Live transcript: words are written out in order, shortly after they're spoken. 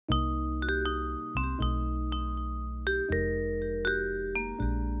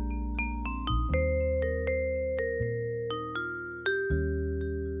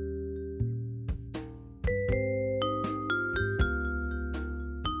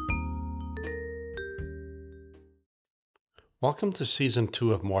Welcome to Season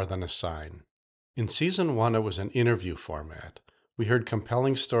 2 of More Than a Sign. In Season 1, it was an interview format. We heard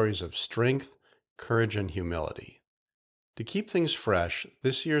compelling stories of strength, courage, and humility. To keep things fresh,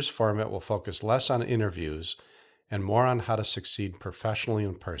 this year's format will focus less on interviews and more on how to succeed professionally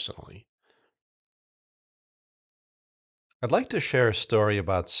and personally. I'd like to share a story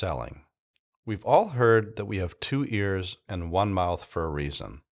about selling. We've all heard that we have two ears and one mouth for a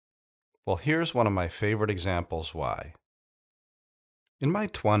reason. Well, here's one of my favorite examples why. In my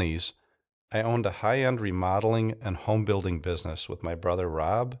 20s, I owned a high-end remodeling and home building business with my brother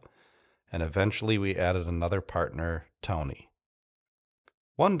Rob, and eventually we added another partner, Tony.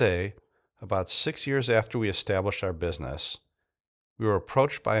 One day, about 6 years after we established our business, we were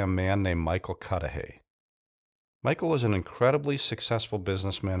approached by a man named Michael Cudahy. Michael was an incredibly successful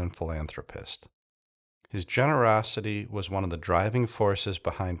businessman and philanthropist. His generosity was one of the driving forces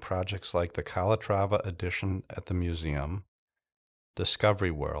behind projects like the Calatrava Edition at the museum,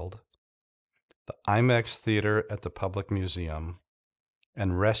 Discovery World, the IMAX Theater at the Public Museum,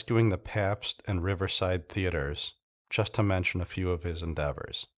 and rescuing the Pabst and Riverside theaters, just to mention a few of his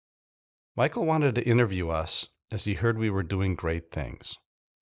endeavors. Michael wanted to interview us as he heard we were doing great things.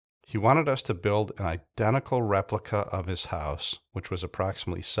 He wanted us to build an identical replica of his house, which was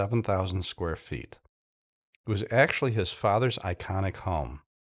approximately 7,000 square feet. It was actually his father's iconic home.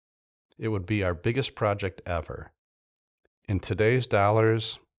 It would be our biggest project ever. In today's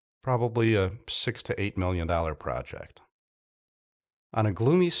dollars, probably a $6 to $8 million project. On a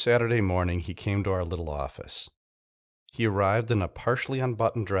gloomy Saturday morning, he came to our little office. He arrived in a partially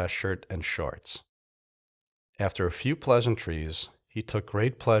unbuttoned dress shirt and shorts. After a few pleasantries, he took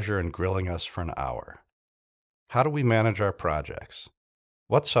great pleasure in grilling us for an hour. How do we manage our projects?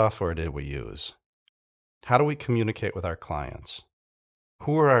 What software did we use? How do we communicate with our clients?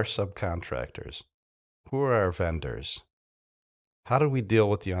 Who are our subcontractors? Who are our vendors? How do we deal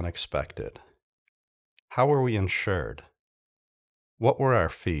with the unexpected? How are we insured? What were our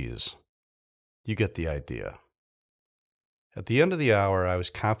fees? You get the idea. At the end of the hour, I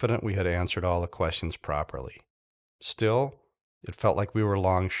was confident we had answered all the questions properly. Still, it felt like we were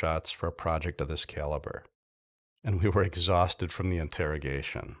long shots for a project of this caliber, and we were exhausted from the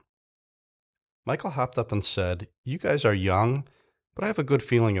interrogation. Michael hopped up and said, "You guys are young, but I have a good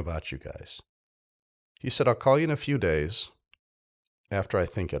feeling about you guys." He said, "I'll call you in a few days after I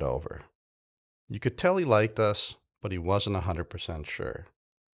think it over." You could tell he liked us, but he wasn't 100% sure.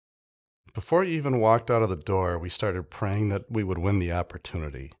 Before he even walked out of the door, we started praying that we would win the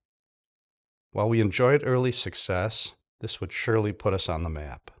opportunity. While we enjoyed early success, this would surely put us on the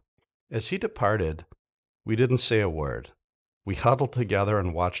map. As he departed, we didn't say a word. We huddled together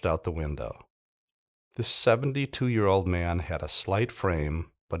and watched out the window. This 72-year-old man had a slight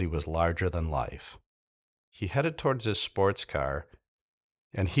frame, but he was larger than life. He headed towards his sports car,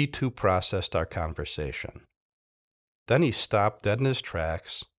 and he too processed our conversation. Then he stopped dead in his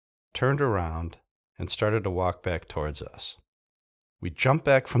tracks, turned around, and started to walk back towards us. We jumped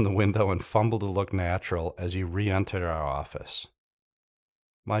back from the window and fumbled to look natural as he re-entered our office.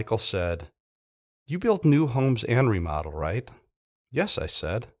 Michael said, "You build new homes and remodel, right?" "Yes," I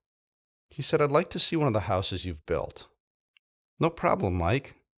said. He said, "I'd like to see one of the houses you've built." "No problem,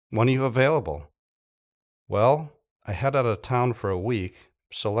 Mike. When are you available?" "Well, I head out of town for a week,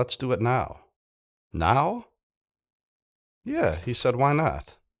 so let's do it now." "Now?" "Yeah," he said, "why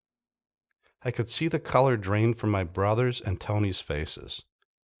not?" I could see the color drain from my brother's and Tony's faces.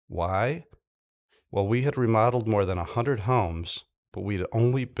 Why? Well, we had remodeled more than 100 homes, but we'd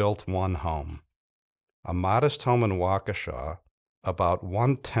only built one home. A modest home in Waukesha, about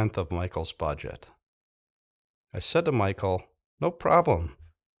 1/10 of Michael's budget. I said to Michael, "No problem.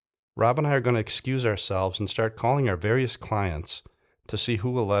 Rob and I are going to excuse ourselves and start calling our various clients to see who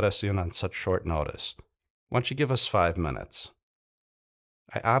will let us in on such short notice. Why don't you give us 5 minutes?"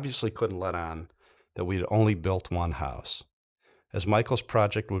 I obviously couldn't let on that we'd only built one house, as Michael's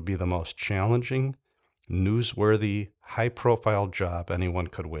project would be the most challenging, newsworthy, high-profile job anyone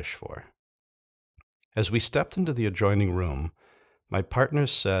could wish for. As we stepped into the adjoining room, my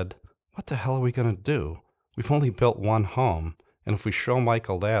partners said, "What the hell are we going to do? We've only built one home, and if we show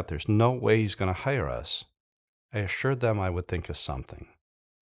Michael that, there's no way he's going to hire us." I assured them I would think of something.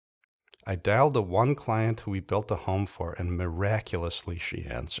 I dialed the one client who we built a home for, and miraculously she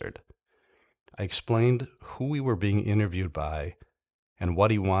answered. I explained who we were being interviewed by and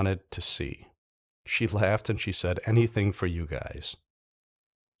what he wanted to see. She laughed and she said, "Anything for you guys."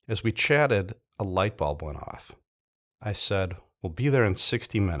 As we chatted, a light bulb went off. I said, "We'll be there in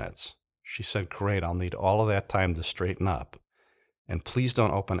 60 minutes. She said, "Great, I'll need all of that time to straighten up. And please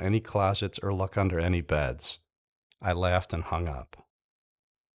don't open any closets or look under any beds. I laughed and hung up.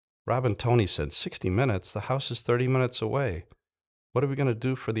 Rob and Tony said, 60 minutes? The house is 30 minutes away. What are we going to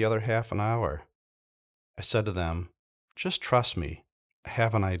do for the other half an hour? I said to them, just trust me. I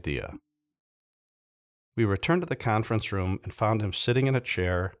have an idea. We returned to the conference room and found him sitting in a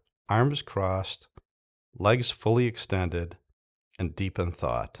chair, arms crossed, legs fully extended, and deep in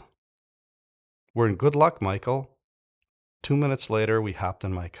thought. We're in good luck, Michael. 2 minutes later, we hopped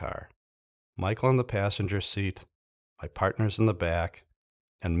in my car. Michael in the passenger seat, my partners in the back,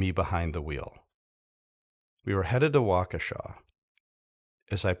 and me behind the wheel. We were headed to Waukesha.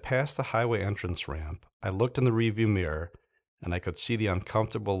 As I passed the highway entrance ramp, I looked in the rearview mirror, and I could see the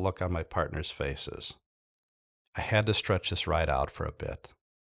uncomfortable look on my partners' faces. I had to stretch this ride out for a bit.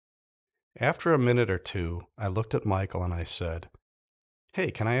 After a minute or two, I looked at Michael and I said,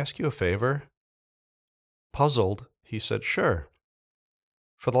 "Hey, can I ask you a favor?" Puzzled, he said, "Sure."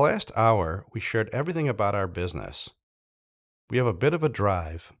 For the last hour, we shared everything about our business. We have a bit of a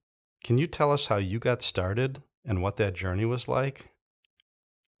drive. Can you tell us how you got started and what that journey was like?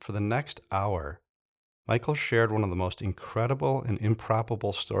 For the next hour, Michael shared one of the most incredible and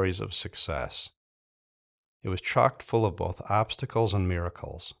improbable stories of success. It was chock full of both obstacles and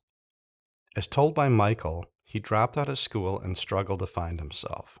miracles. As told by Michael, he dropped out of school and struggled to find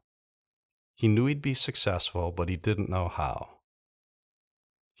himself. He knew he'd be successful, but he didn't know how.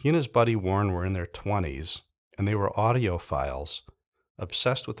 He and his buddy Warren were in their 20s, and they were audiophiles,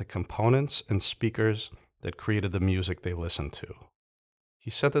 obsessed with the components and speakers that created the music they listened to. He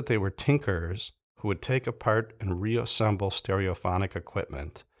said that they were tinkerers who would take apart and reassemble stereophonic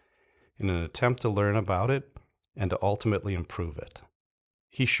equipment in an attempt to learn about it and to ultimately improve it.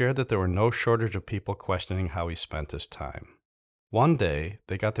 He shared that there were no shortage of people questioning how he spent his time. One day,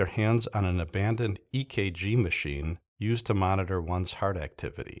 they got their hands on an abandoned EKG machine used to monitor one's heart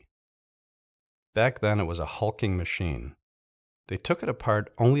activity. Back then, it was a hulking machine. They took it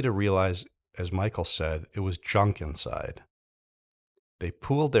apart only to realize, as Michael said, it was junk inside. They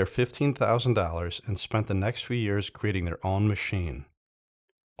pooled their $15,000 and spent the next few years creating their own machine.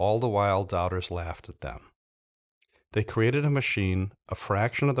 All the while, doubters laughed at them. They created a machine a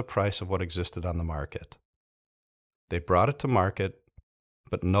fraction of the price of what existed on the market. They brought it to market,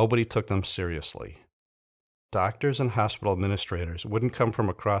 but nobody took them seriously. Doctors and hospital administrators wouldn't come from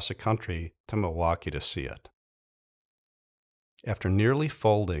across the country to Milwaukee to see it. After nearly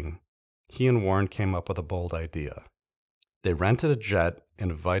folding, he and Warren came up with a bold idea. They rented a jet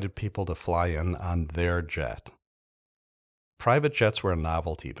and invited people to fly in on their jet. Private jets were a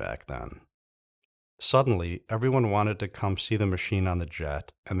novelty back then. Suddenly, everyone wanted to come see the machine on the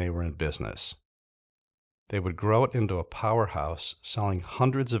jet, and they were in business. They would grow it into a powerhouse, selling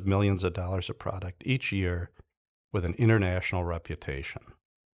hundreds of millions of dollars of product each year with an international reputation.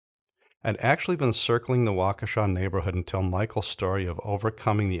 I'd actually been circling the Waukesha neighborhood until Michael's story of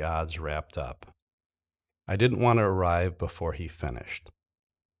overcoming the odds wrapped up. I didn't want to arrive before he finished.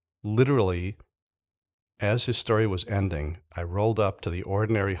 Literally, as his story was ending, I rolled up to the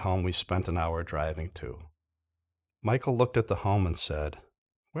ordinary home we spent an hour driving to. Michael looked at the home and said,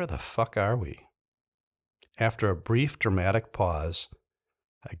 "Where the fuck are we?" After a brief, dramatic pause,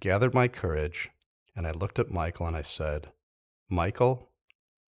 I gathered my courage and I looked at Michael and I said, "Michael,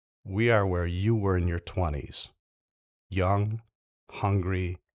 we are where you were in your 20s, young,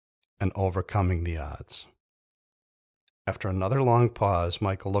 hungry, and overcoming the odds." After another long pause,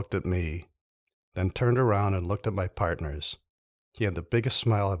 Michael looked at me, then turned around and looked at my partners. He had the biggest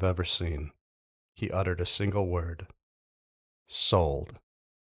smile I've ever seen. He uttered a single word: sold.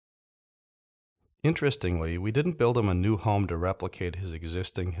 Interestingly, we didn't build him a new home to replicate his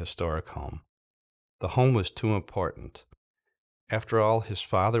existing historic home. The home was too important. After all, his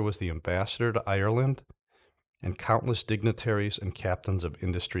father was the ambassador to Ireland, and countless dignitaries and captains of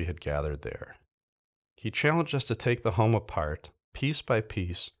industry had gathered there. He challenged us to take the home apart, piece by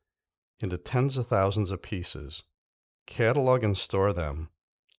piece, into tens of thousands of pieces, catalog and store them,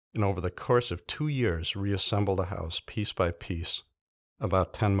 and over the course of 2 years reassemble the house piece by piece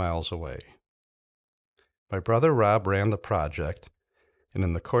about 10 miles away. My brother Rob ran the project, and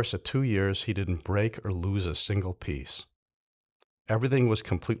in the course of 2 years he didn't break or lose a single piece. Everything was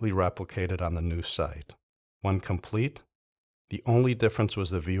completely replicated on the new site. When complete, the only difference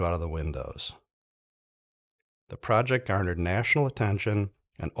was the view out of the windows. The project garnered national attention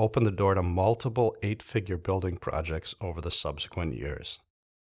and opened the door to multiple 8-figure building projects over the subsequent years.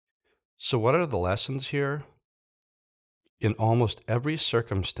 So what are the lessons here? In almost every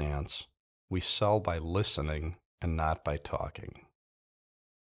circumstance, we sell by listening and not by talking.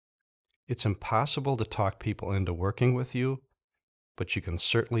 It's impossible to talk people into working with you, but you can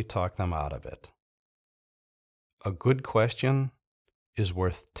certainly talk them out of it. A good question is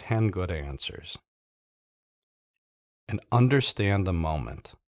worth 10 good answers. And understand the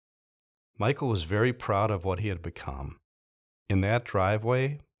moment. Michael was very proud of what he had become. In that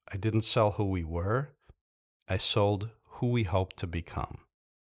driveway, I didn't sell who we were, I sold who we hoped to become.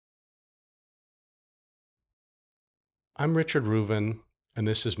 I'm Richard Reuven, and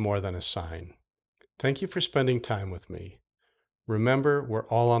this is More Than a Sign. Thank you for spending time with me. Remember, we're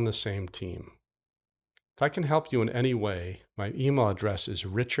all on the same team. If I can help you in any way, my email address is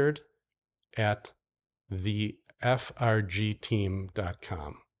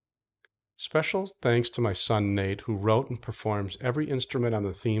richard@thefrgteam.com. Special thanks to my son Nate, who wrote and performs every instrument on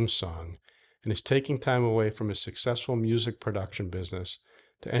the theme song and is taking time away from his successful music production business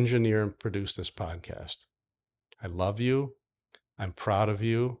to engineer and produce this podcast. I love you, I'm proud of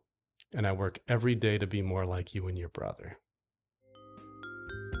you, and I work every day to be more like you and your brother.